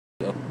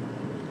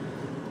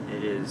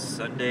is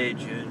Sunday,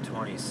 June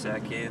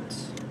 22nd.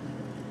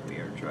 We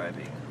are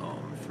driving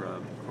home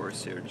from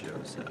Corsair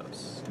Joe's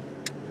house.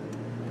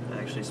 I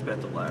actually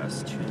spent the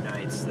last 2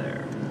 nights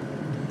there,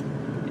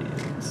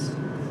 and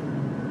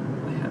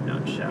I have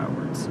not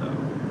showered, so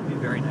it'd be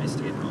very nice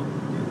to get home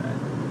and do that.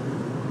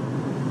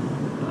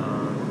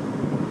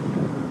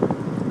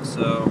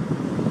 So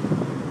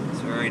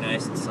it's very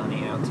nice and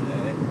sunny out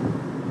today,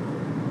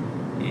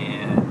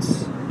 and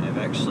I've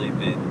actually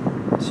been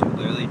to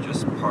literally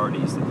just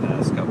parties the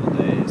past couple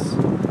days,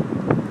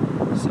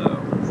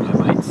 so I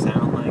might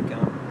sound like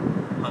I'm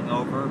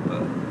hungover,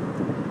 but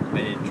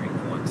I didn't drink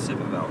 1 sip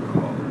of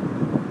alcohol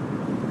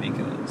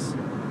because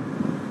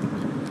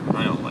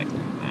I don't like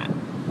doing that.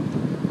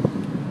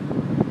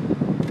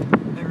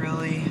 I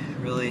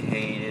really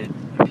hate it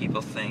when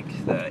people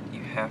think that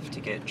you have to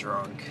get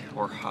drunk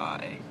or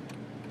high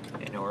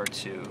in order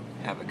to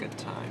have a good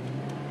time,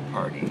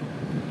 party,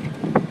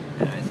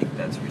 and I think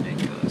that's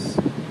ridiculous.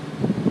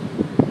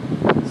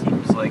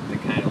 Like the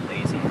kind of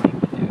lazy thing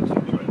to do to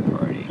enjoy the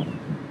party.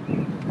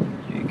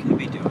 You could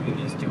be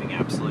doing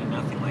absolutely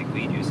nothing like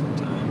we do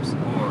sometimes,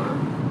 or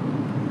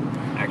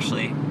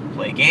actually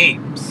play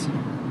games.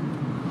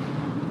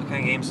 What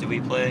kind of games do we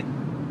play?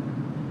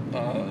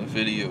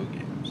 Video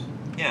games.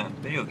 Yeah,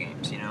 video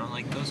games, you know,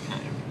 like those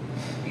kind of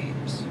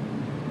games.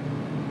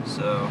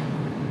 So,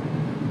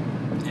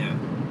 yeah.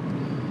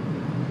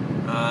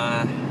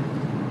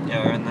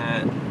 Other than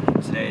that,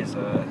 today's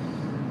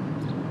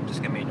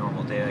just gonna be a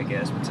normal day, I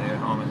guess. But today I get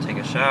home and take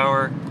a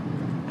shower.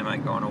 I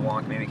might go on a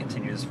walk, maybe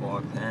continue this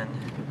vlog then.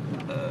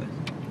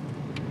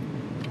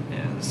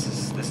 Yeah, this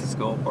is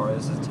Gold Bar.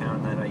 This is a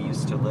town that I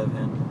used to live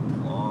in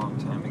a long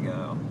time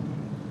ago.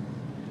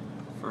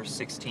 First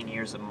 16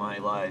 years of my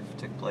life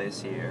took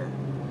place here.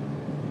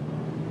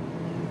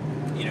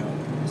 You know,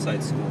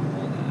 besides school and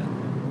all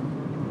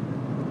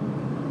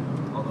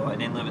that. Although I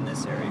didn't live in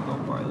this area,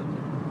 Gold Bar, I lived in,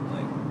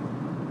 like,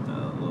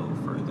 a little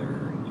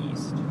further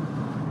east.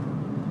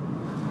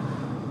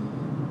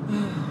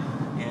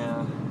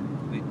 Yeah,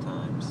 good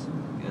times.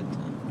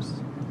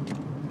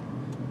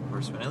 Of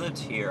course, when I lived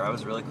here, I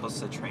was really close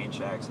to the train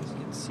tracks, as you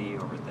can see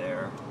over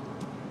there,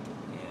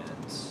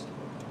 and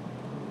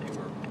they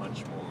were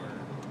much more.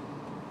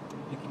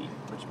 You can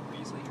much more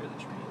easily hear the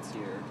trains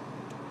here.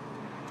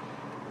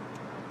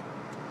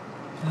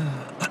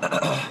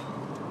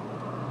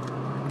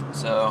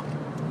 So,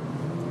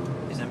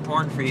 it's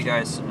important for you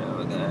guys to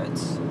know that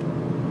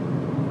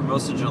for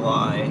most of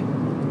July,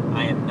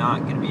 I am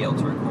not going to be able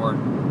to record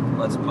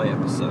Let's Play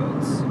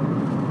episodes,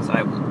 because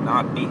I will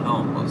not be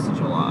home most of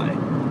July.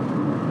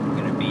 I'm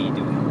going to be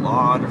doing a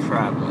lot of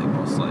traveling,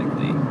 most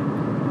likely,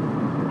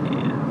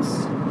 and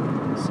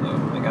so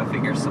I got to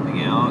figure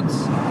something out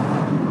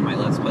for my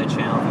Let's Play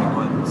channel. If I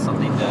want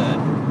something to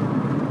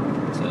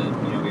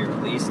be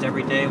released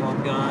every day while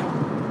I'm gone,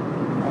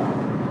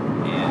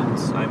 and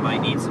I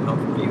might need some help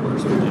from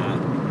viewers for that.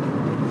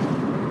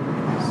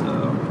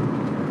 So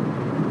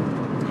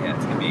yeah,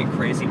 it's going to be a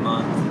crazy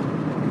month.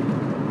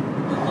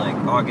 Like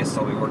August,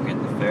 I'll be working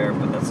at the fair,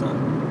 but that's not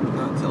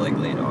until like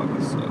late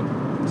August, so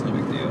it's no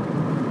big deal.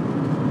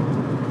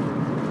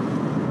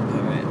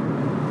 Alright.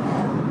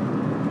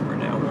 We're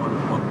now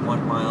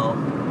one mile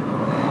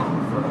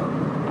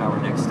from our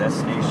next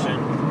destination.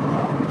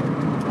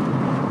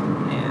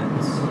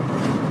 And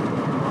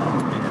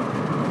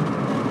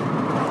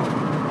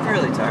I'm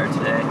really tired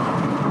today.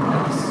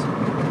 Because,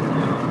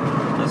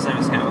 this time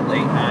was kind of a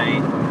late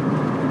night,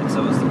 and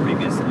so was the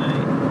previous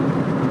night.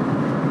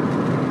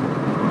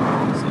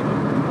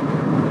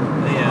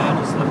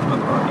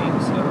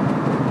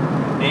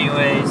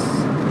 Anyways,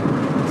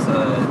 let's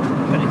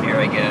put it here,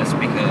 I guess,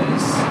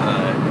 because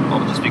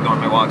I'll just be going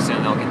my walks in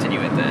and I'll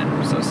continue it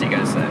then. So see you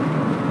guys then.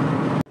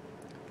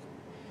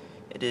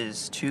 It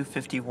is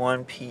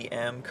 2:51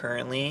 p.m.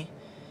 currently,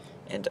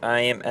 and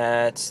I am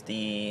at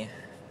the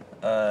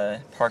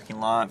parking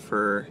lot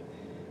for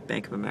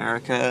Bank of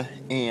America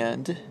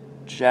and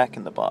Jack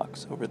in the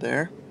Box over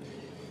there.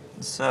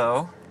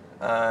 So,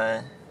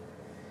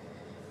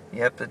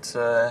 yep, it's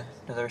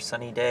another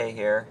sunny day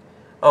here.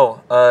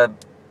 Oh,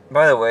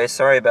 by the way,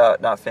 sorry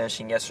about not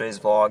finishing yesterday's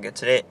vlog.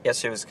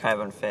 Yesterday was kind of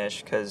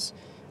unfinished because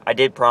I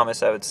did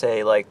promise I would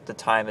say like the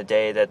time of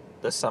day that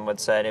the sun would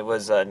set. It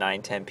was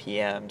 9:10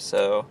 p.m.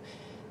 So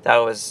that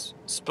was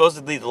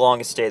supposedly the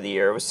longest day of the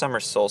year. It was summer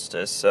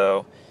solstice,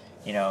 so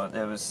you know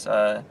it was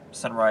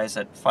sunrise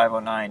at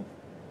 5:09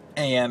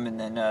 a.m. and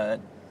then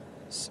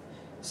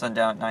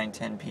sundown at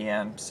 9:10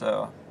 p.m.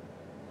 So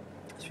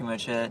that's pretty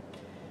much it.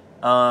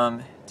 Did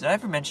I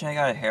ever mention I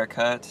got a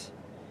haircut?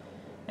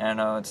 I don't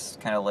know, it's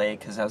kind of late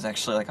because that was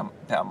actually like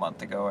about a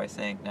month ago, I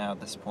think, now at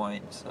this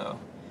point, so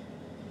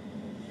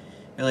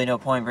really no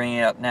point bringing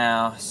it up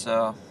now.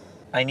 So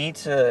I need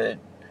to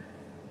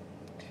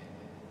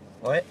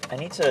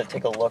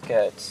take a look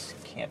at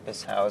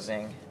campus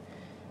housing,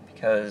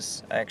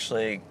 because I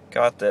actually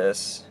got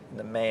this in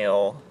the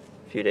mail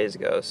a few days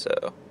ago.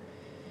 So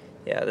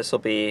yeah, this will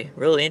be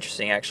really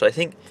interesting, actually. I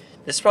think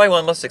this is probably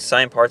one of the most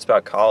exciting parts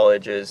about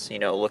college is, you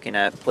know, looking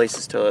at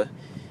places to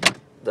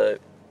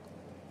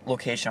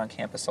location on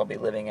campus I'll be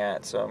living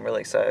at, so I'm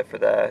really excited for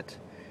that.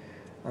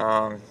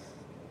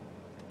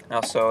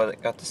 Also, I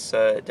got this,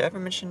 did I ever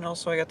mention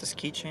also I got this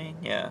keychain?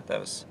 Yeah, that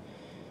was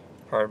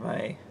part of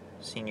my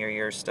senior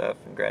year stuff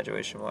and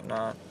graduation and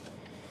whatnot.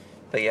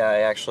 But yeah, I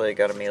actually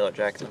got a Milo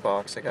Jack in the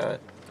box. I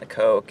got a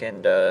Coke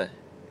and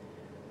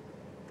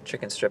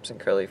chicken strips and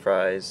curly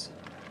fries.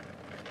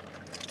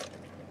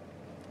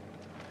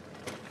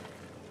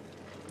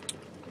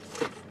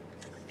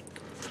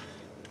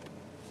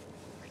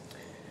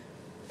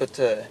 But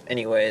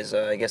anyways,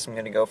 I guess I'm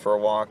going to go for a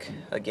walk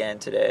again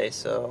today,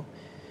 so,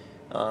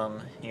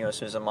 as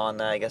soon as I'm on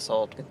that, I guess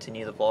I'll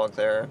continue the vlog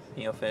there,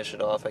 finish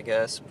it off, I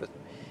guess. But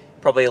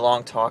probably a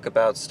long talk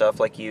about stuff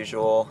like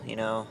usual,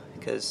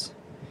 because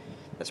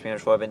that's pretty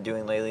much what I've been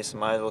doing lately, so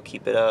might as well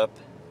keep it up.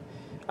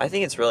 I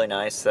think it's really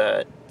nice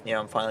that,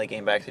 I'm finally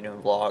getting back to doing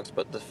vlogs,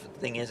 but the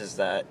thing is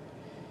that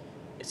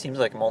it seems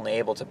like I'm only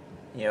able to,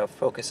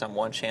 focus on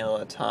one channel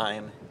at a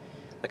time.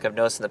 Like, I've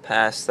noticed in the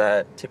past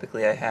that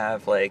typically I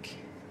have, like,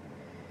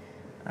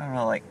 I don't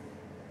know, like,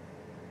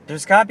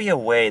 there's gotta be a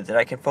way that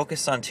I can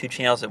focus on two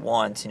channels at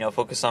once,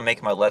 focus on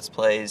making my Let's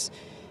Plays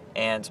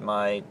and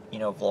my,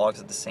 vlogs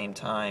at the same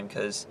time,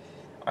 because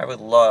I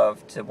would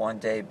love to one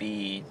day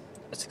be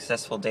a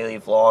successful daily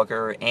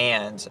vlogger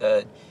and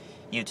a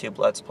YouTube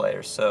Let's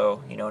Player.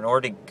 So, in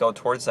order to go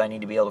towards that, I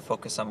need to be able to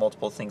focus on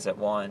multiple things at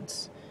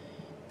once.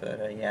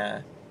 But,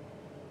 yeah.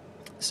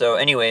 So,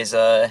 anyways,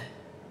 I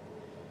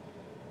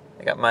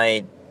got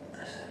my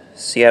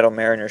Seattle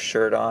Mariners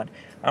shirt on.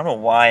 I don't know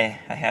why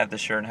I have the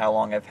shirt and how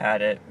long I've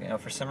had it.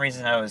 For some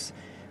reason I was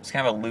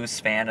kind of a loose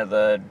fan of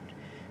the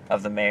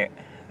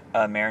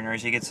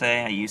Mariners, you could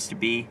say. I used to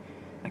be.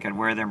 Like, I'd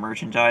wear their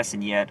merchandise,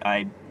 and yet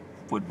I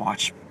would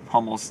watch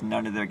almost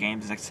none of their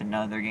games, next to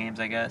none of their games,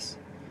 I guess.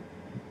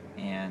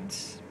 And,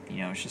 it's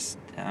just,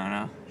 I don't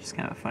know, just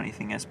kind of a funny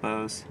thing, I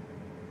suppose.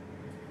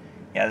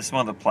 Yeah, this is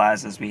one of the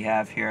plazas we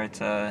have here at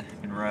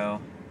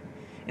Monroe.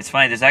 It's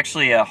funny, there's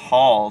actually a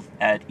hall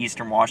at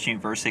Eastern Washington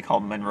University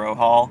called Monroe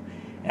Hall.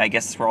 And I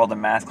guess it's where all the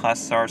math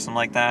classes are, or something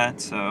like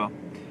that. So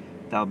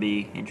that'll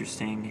be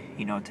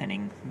interesting,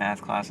 attending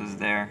math classes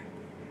there.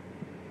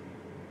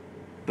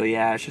 But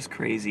yeah, it's just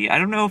crazy. I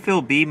don't know if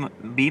it'll be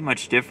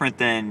much different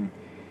than,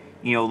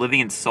 living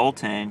in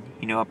Sultan,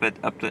 up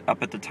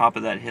at the top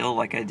of that hill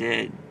like I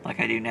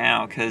do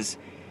now. Because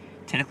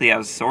technically I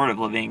was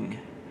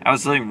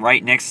living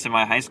right next to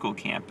my high school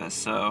campus.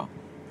 So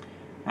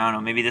I don't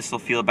know, maybe this will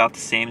feel about the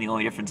same. The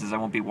only difference is I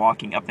won't be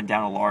walking up and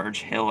down a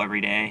large hill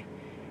every day.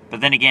 But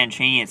then again,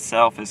 Cheney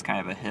itself is kind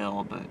of a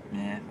hill, but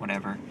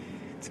whatever.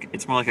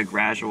 It's more like a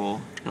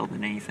gradual hill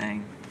than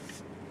anything.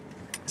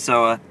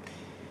 So,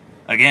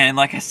 again,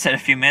 like I said a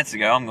few minutes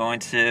ago, I'm going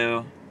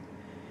to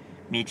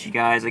meet you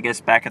guys, I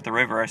guess, back at the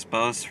river, I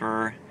suppose,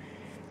 for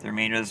the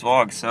remainder of this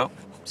vlog. So,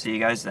 see you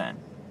guys then.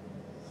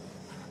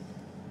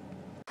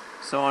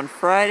 So on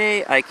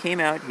Friday, I came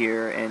out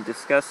here and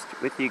discussed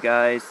with you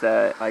guys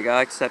that I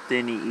got accepted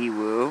into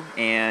EWU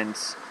and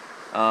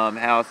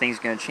how things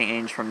are going to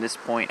change from this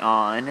point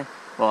on.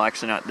 Well,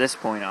 actually not this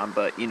point on,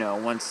 but,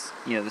 once,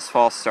 this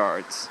fall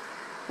starts.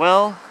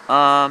 Well,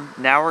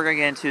 now we're going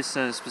to get into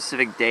some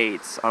specific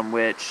dates on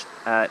which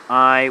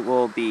I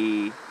will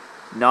be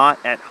not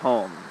at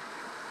home.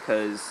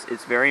 Because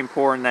it's very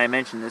important that I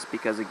mention this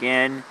because,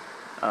 again,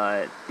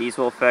 these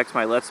will affect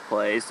my Let's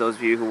Plays, those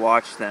of you who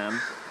watch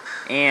them.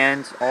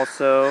 And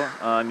also,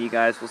 you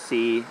guys will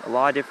see a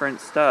lot of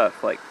different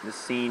stuff, like the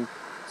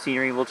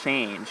scenery will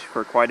change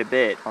for quite a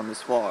bit on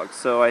this vlog,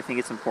 so I think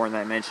it's important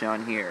that I mention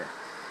on here.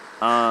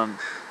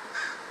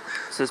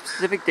 So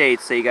specific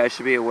dates that you guys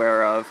should be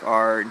aware of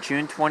are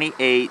June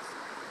 28th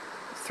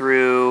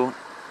through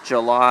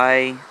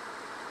July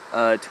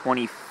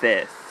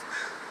 25th.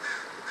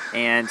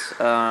 And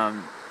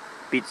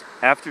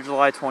after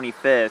July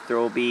 25th, there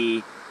will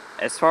be,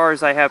 as far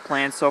as I have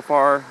planned so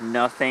far,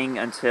 nothing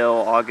until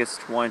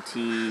August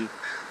 20th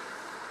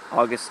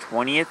or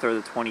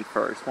the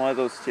 21st. One of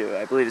those two.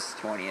 I believe it's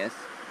the 20th.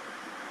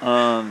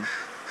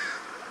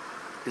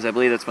 Because I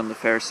believe that's when the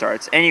fair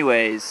starts.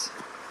 Anyways,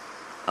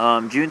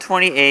 June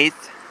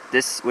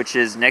 28th, which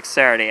is next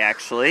Saturday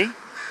actually,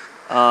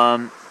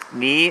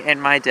 me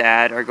and my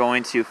dad are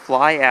going to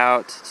fly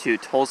out to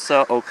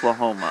Tulsa,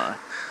 Oklahoma.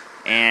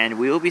 And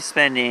we will be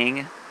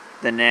spending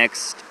the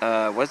next,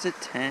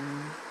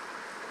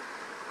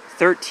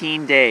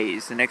 13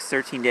 days, the next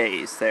 13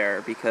 days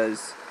there,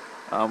 because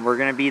we're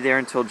going to be there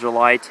until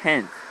July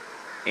 10th.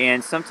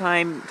 And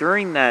sometime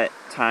during that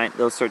time,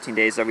 those 13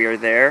 days that we are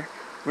there,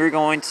 we're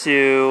going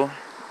to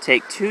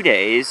take 2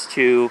 days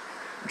to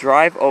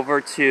drive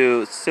over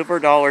to Silver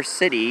Dollar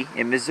City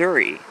in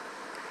Missouri,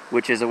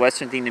 which is a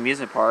Western themed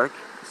amusement park.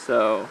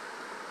 So,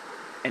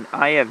 and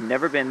I have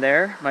never been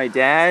there. My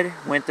dad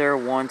went there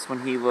once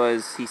when he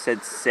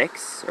said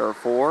 6 or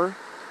 4.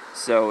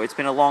 So it's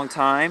been a long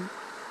time.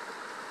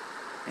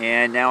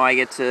 And now I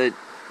get to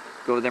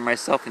go there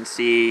myself and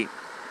see,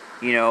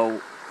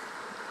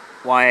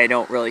 why I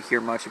don't really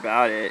hear much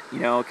about it,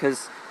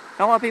 because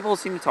not a lot of people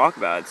seem to talk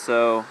about it,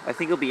 so I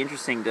think it'll be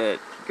interesting to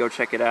go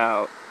check it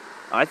out.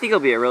 I think it'll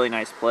be a really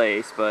nice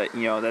place, but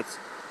you know that's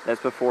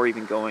before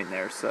even going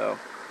there, so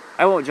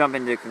I won't jump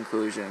into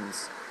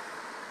conclusions.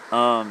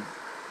 But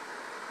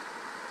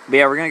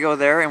yeah, we're gonna go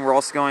there, and we're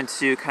also going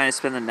to kind of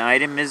spend the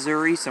night in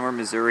Missouri, somewhere in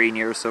Missouri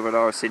near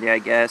Silver City, I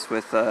guess,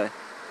 with a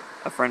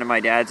friend of my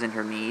dad's and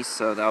her niece,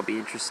 so that'll be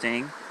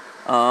interesting.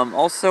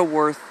 Also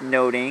worth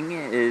noting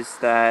is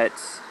that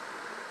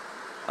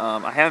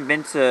I haven't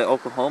been to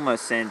Oklahoma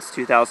since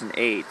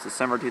 2008,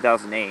 December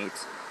 2008.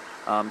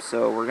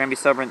 So we're going to be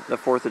celebrating the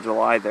 4th of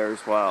July there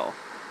as well.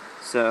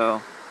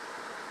 So,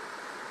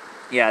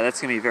 yeah,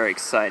 that's going to be very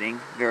exciting.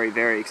 Very,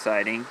 very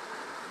exciting.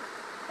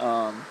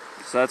 So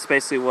that's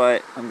basically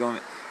what I'm going...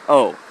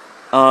 Oh,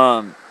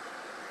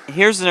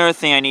 here's another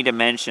thing I need to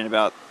mention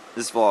about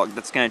this vlog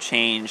that's going to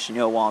change, you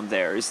know, while I'm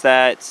there, is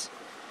that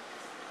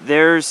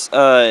there's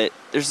a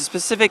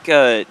specific,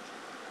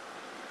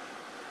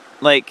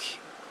 like...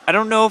 I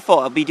don't know if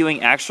I'll be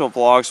doing actual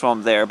vlogs while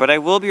I'm there, but I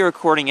will be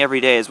recording every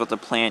day is what the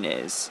plan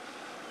is.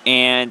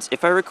 And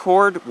if I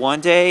record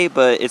one day,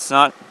 but it's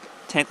not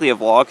technically a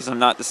vlog because I'm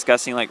not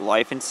discussing like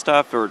life and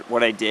stuff or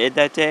what I did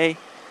that day,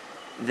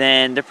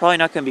 then they're probably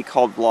not going to be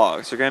called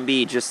vlogs. They're going to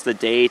be just the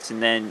dates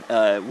and then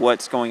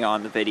what's going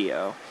on in the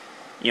video.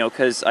 You know,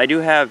 because I do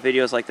have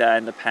videos like that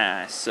in the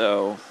past,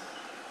 so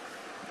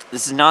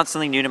this is not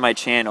something new to my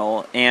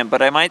channel,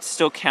 but I might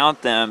still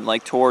count them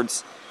like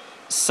towards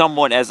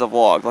somewhat as a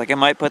vlog. Like I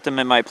might put them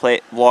in my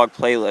vlog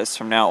playlist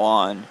from now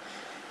on,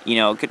 you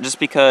know, just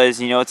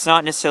because, you know, it's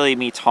not necessarily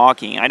me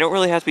talking. I don't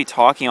really have to be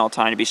talking all the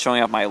time to be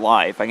showing off my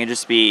life. I can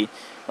just be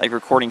like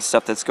recording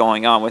stuff that's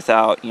going on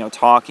without, you know,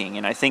 talking,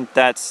 and I think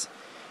that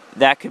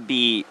could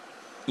be,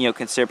 you know,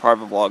 considered part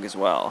of a vlog as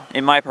well,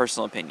 in my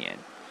personal opinion.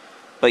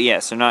 But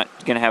yes, they're not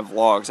gonna have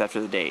vlogs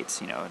after the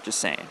dates, you know, just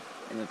saying,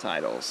 in the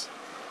titles.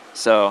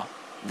 So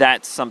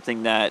that's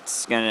something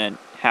that's gonna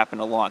happen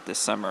a lot this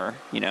summer,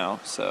 you know,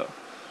 so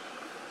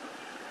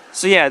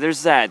yeah,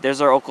 there's that.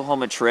 There's our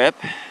Oklahoma trip.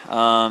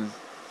 And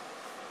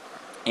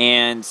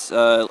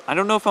I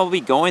don't know if I'll be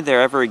going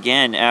there ever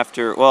again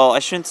after... Well, I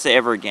shouldn't say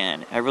ever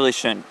again. I really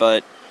shouldn't,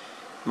 but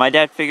my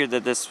dad figured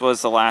that this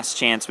was the last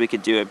chance we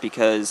could do it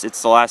because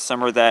it's the last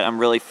summer that I'm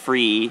really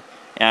free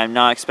and I'm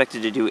not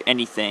expected to do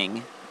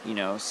anything, you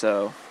know,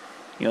 so,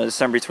 you know, the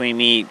summer between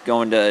me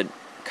going to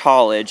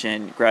college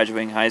and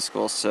graduating high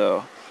school,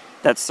 so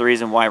that's the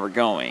reason why we're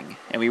going.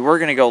 And we were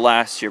going to go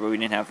last year, but we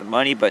didn't have the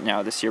money, but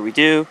now this year we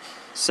do.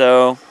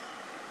 So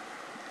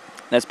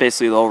that's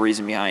basically the whole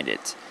reason behind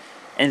it.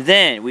 And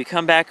then we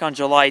come back on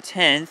July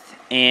 10th,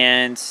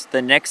 and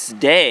the next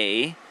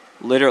day,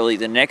 literally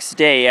the next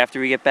day after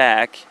we get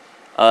back,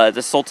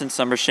 the Sultan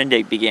Summer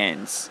Shindig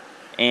begins.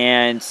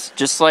 And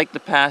just like the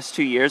past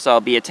 2 years,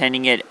 I'll be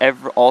attending it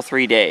all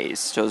 3 days.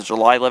 So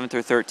July 11th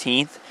or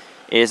 13th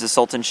is the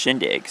Sultan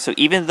Shindig. So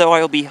even though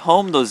I will be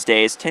home those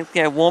days,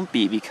 technically I won't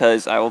be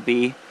because I will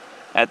be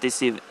at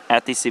this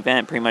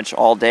event pretty much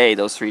all day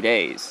those 3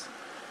 days.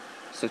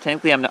 So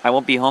technically I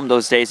won't be home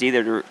those days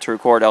either to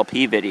record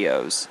LP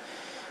videos.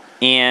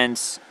 And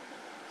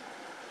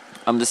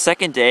the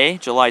second day,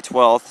 July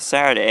 12th,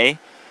 Saturday,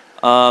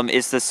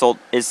 is the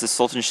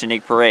Sultan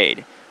Shindig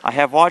Parade. I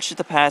have watched it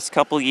the past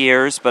couple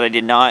years, but I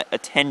did not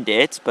attend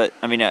it. But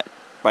I mean,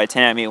 by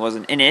attend I mean I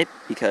wasn't in it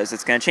because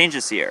it's going to change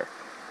this year.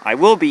 I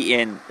will be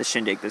in the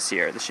Shindig this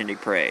year, the Shindig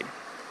Parade.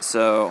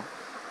 So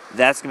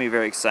that's going to be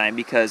very exciting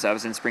because I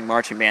was in Spring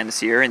Marching Band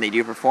this year and they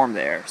do perform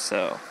there.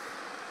 So,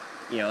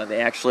 you know,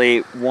 they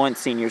actually want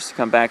seniors to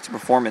come back to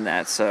perform in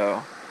that.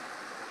 So,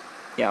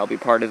 yeah, I'll be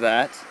part of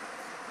that.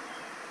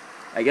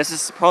 I guess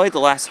this is probably the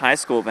last high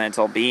school event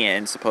I'll be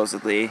in,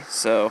 supposedly.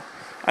 So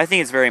I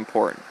think it's very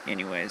important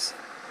anyways.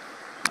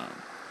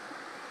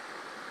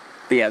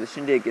 But yeah, the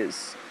Shindig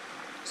is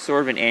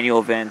sort of an annual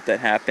event that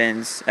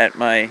happens at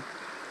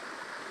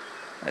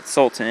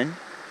Sultan,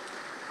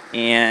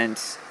 and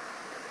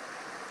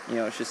you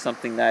know, it's just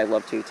something that I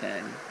love to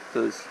attend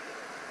because,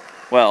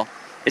 well,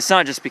 it's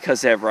not just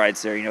because they have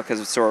rides there, you know, because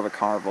it's sort of a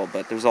carnival,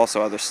 but there's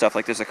also other stuff,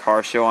 like there's a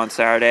car show on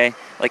Saturday.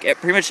 Like,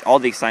 pretty much all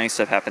the exciting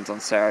stuff happens on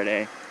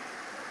Saturday.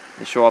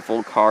 They show off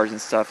old cars and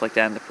stuff like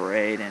that in the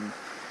parade, and,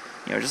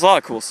 you know, just a lot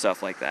of cool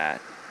stuff like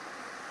that.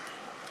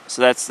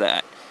 So that's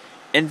that.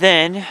 And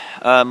then,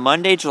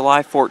 Monday,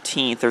 July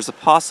 14th, there's a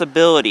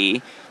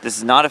possibility, this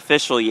is not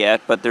official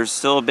yet, but there's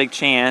still a big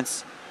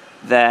chance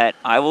that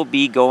I will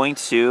be going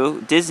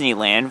to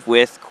Disneyland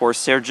with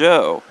Corsair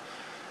Joe.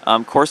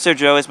 Corsair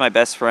Joe is my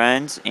best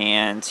friend,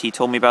 and he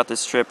told me about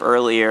this trip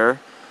earlier,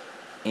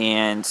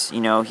 and,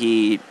 you know,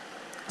 he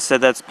said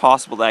that's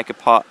possible that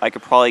I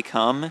could probably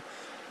come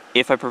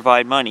if I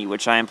provide money,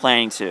 which I am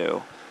planning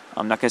to.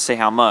 I'm not going to say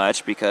how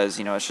much, because,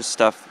 you know, it's just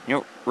stuff, you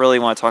don't really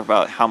want to talk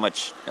about how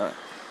much,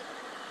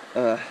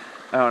 I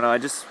don't know, I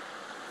just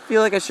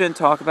feel like I shouldn't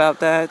talk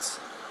about that,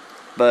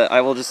 but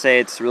I will just say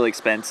it's really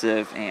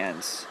expensive,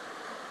 and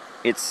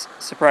it's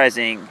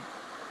surprising,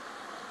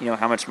 you know,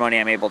 how much money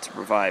I'm able to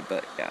provide,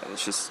 but yeah,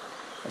 that's just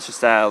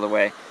that out of the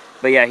way.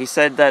 But yeah, he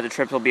said that the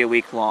trip will be a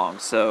week long,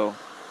 so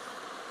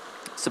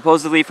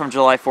supposedly from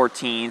July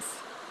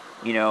 14th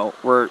You know,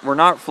 we're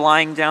not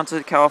flying down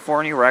to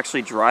California. We're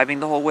actually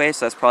driving the whole way,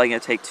 so that's probably going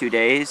to take 2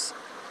 days.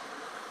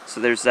 So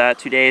there's that.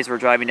 2 days we're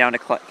driving down to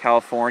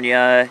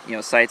California, you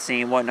know,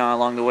 sightseeing and whatnot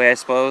along the way, I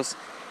suppose.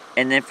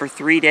 And then for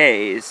 3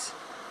 days,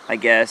 I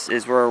guess,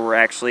 is where we're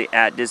actually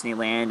at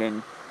Disneyland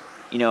and,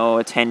 you know,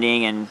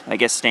 attending and I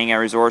guess staying at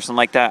resorts and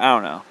like that. I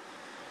don't know.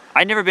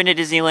 I've never been to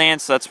Disneyland,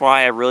 so that's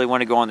why I really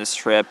want to go on this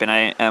trip. And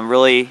I am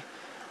really,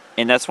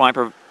 and that's why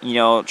I'm, you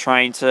know,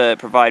 trying to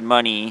provide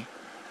money,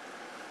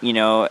 you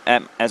know,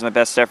 as my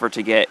best effort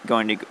to get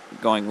going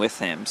with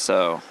him.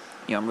 So,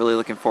 you know, I'm really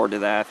looking forward to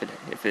that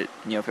if it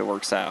you know, if it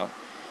works out.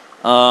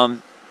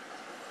 And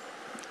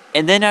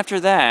then after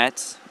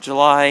that,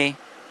 July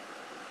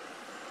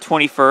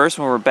 21st,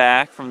 when we're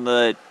back from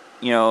the,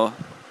 you know,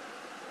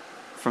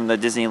 from the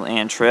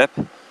Disneyland trip,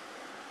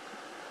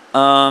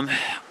 I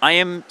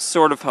am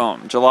sort of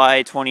home.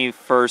 July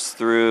 21st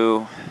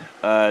through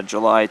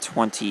July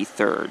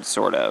 23rd,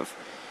 sort of.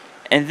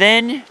 And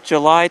then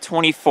July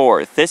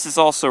 24th, this is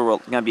also going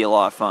to be a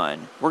lot of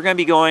fun. We're going to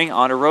be going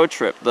on a road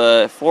trip,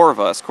 the 4 of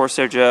us,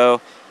 Corsair Joe,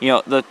 you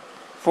know, the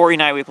 4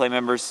 Unite We Play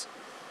members,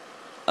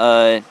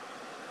 and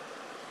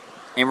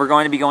we're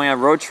going to be going on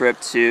a road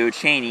trip to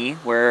Cheney,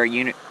 where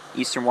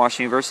Eastern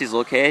Washington University is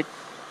located,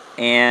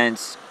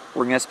 and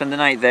we're going to spend the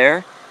night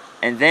there.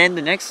 And then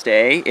the next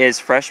day is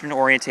freshman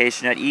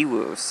orientation at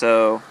EWU,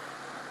 so,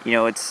 you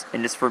know, it's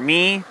for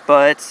me,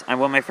 but I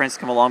want my friends to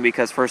come along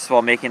because, first of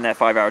all, making that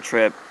 5-hour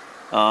trip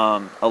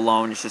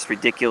alone is just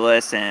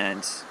ridiculous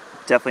and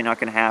definitely not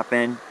going to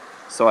happen.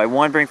 So I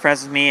want to bring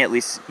friends with me, at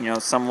least, you know,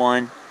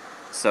 someone.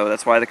 So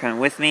that's why they're coming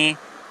with me,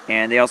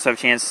 and they also have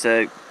a chance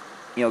to,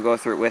 you know, go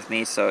through it with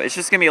me. So it's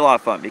just gonna be a lot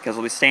of fun because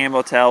we'll be staying in a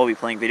motel, we'll be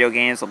playing video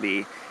games, we'll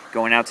be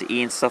going out to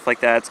eat and stuff like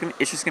that.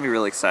 It's just gonna be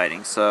really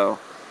exciting. So,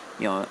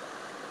 you know,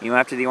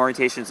 after the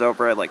orientation's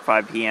over at like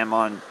 5 p.m.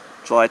 on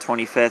July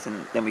 25th,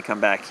 and then we come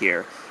back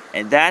here,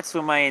 and that's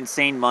when my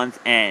insane month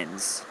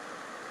ends.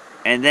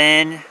 And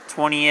then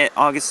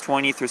August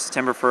 20th through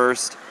September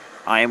 1st,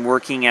 I am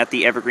working at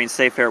the Evergreen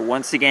State Fair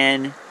once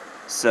again.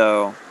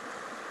 So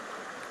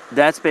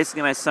that's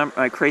basically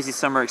my crazy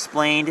summer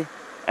explained,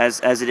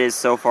 as it is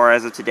so far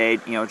as of today,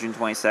 you know, June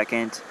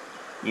 22nd.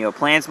 You know,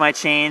 plans might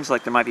change,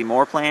 like there might be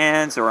more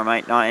plans, or I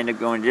might not end up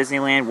going to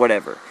Disneyland,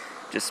 whatever.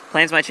 Just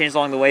plans might change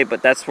along the way,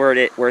 but that's where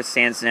it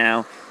stands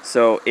now.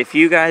 So if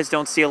you guys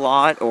don't see a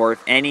lot, or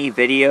if any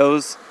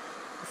videos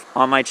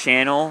on my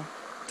channel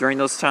during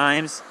those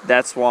times,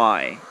 that's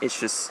why. It's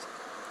just,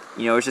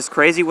 you know, it's just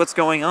crazy what's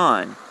going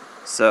on.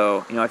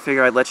 So, you know, I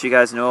figure I'd let you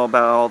guys know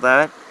about all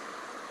that.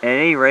 At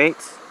any rate,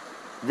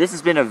 this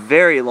has been a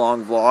very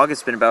long vlog.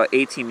 It's been about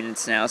 18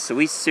 minutes now, so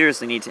we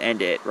seriously need to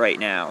end it right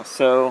now.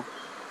 So,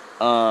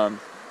 I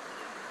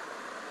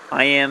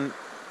am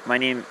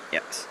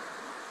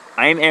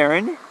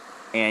Aaron,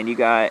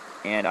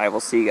 and I will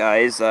see you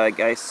guys, I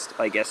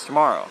guess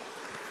tomorrow.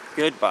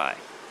 Goodbye.